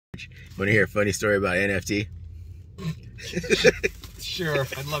George, want to hear a funny story about NFT? Sure,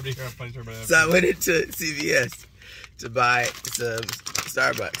 I'd love to hear a funny story about NFT. So I went into CVS to buy some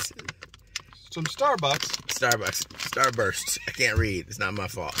Starbucks. Some Starbucks? Starburst. I can't read. It's not my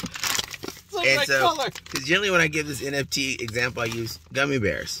fault. It's like that color. Because generally when I give this NFT example, I use gummy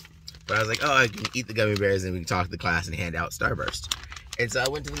bears. But I was like, oh, I can eat the gummy bears and we can talk to the class and hand out Starburst. And so I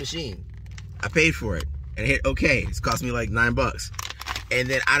went to the machine. I paid for it. And I hit okay. It's cost me like $9. And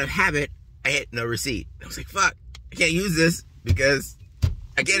then out of habit, I hit no receipt. I was like, fuck, I can't use this because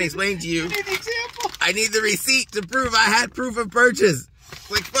I can't explain to you. You need the example. I need the receipt to prove I had proof of purchase.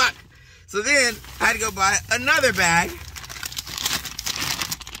 Like, fuck. So then I had to go buy another bag.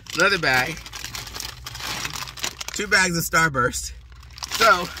 2 bags of Starburst.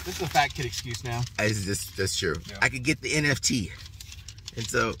 So this is a fat kid excuse now. That's true. Yeah. I could get the NFT. And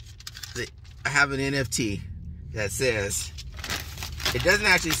so I have an NFT that says, it doesn't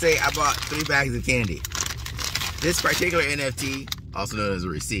actually say I bought 3 bags of candy. This particular NFT, also known as a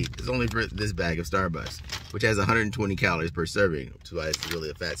receipt, is only for this bag of Starbucks, which has 120 calories per serving, which is why it's really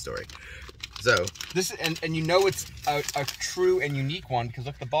a fat story. So this and you know it's a true and unique one because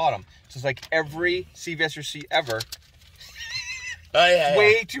look at the bottom. So it's like every CVS receipt ever. Oh yeah,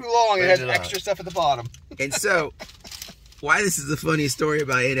 way too long. It has extra stuff at the bottom. And so, why this is a funny story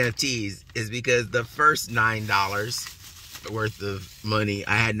about NFTs is because the first $9 worth of money,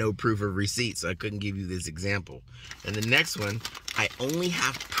 I had no proof of receipt, so I couldn't give you this example. And the next one, I only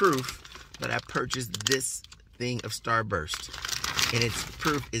have proof that I purchased this thing of Starburst, and its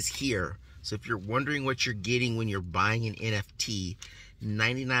proof is here. So if you're wondering what you're getting when you're buying an NFT,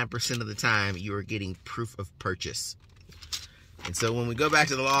 99% of the time you are getting proof of purchase. And so when we go back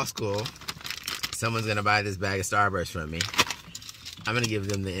to the law school, someone's gonna buy this bag of Starburst from me. I'm gonna give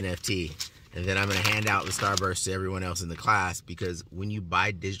them the NFT, and then I'm gonna hand out the Starburst to everyone else in the class, because when you buy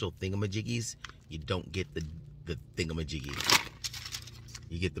digital thingamajiggies, you don't get the thingamajiggy.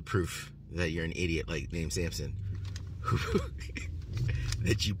 You get the proof that you're an idiot like named Samson.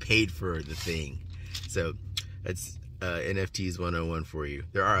 That you paid for the thing. So that's NFTs 101 for you.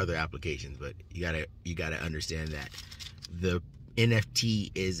 There are other applications, but you gotta understand that the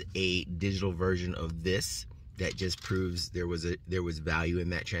NFT is a digital version of this that just proves there was value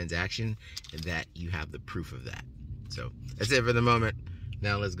in that transaction and that you have the proof of that. So that's it for the moment.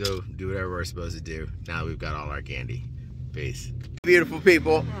 Now let's go do whatever we're supposed to do. Now we've got all our candy. Peace. Beautiful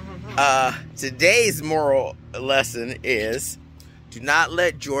people. Today's moral lesson is, do not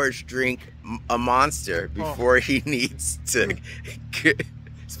let George drink a Monster before he needs to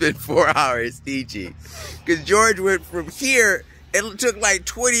spend 4 hours teaching. Because George went from here, it took like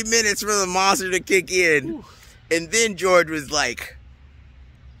 20 minutes for the Monster to kick in. And then George was like,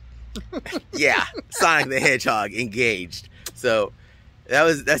 yeah, Sonic the Hedgehog engaged. So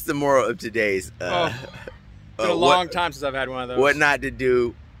that's the moral of today's. It's been a long time since I've had one of those. What not to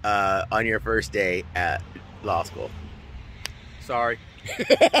do on your first day at law school. Sorry.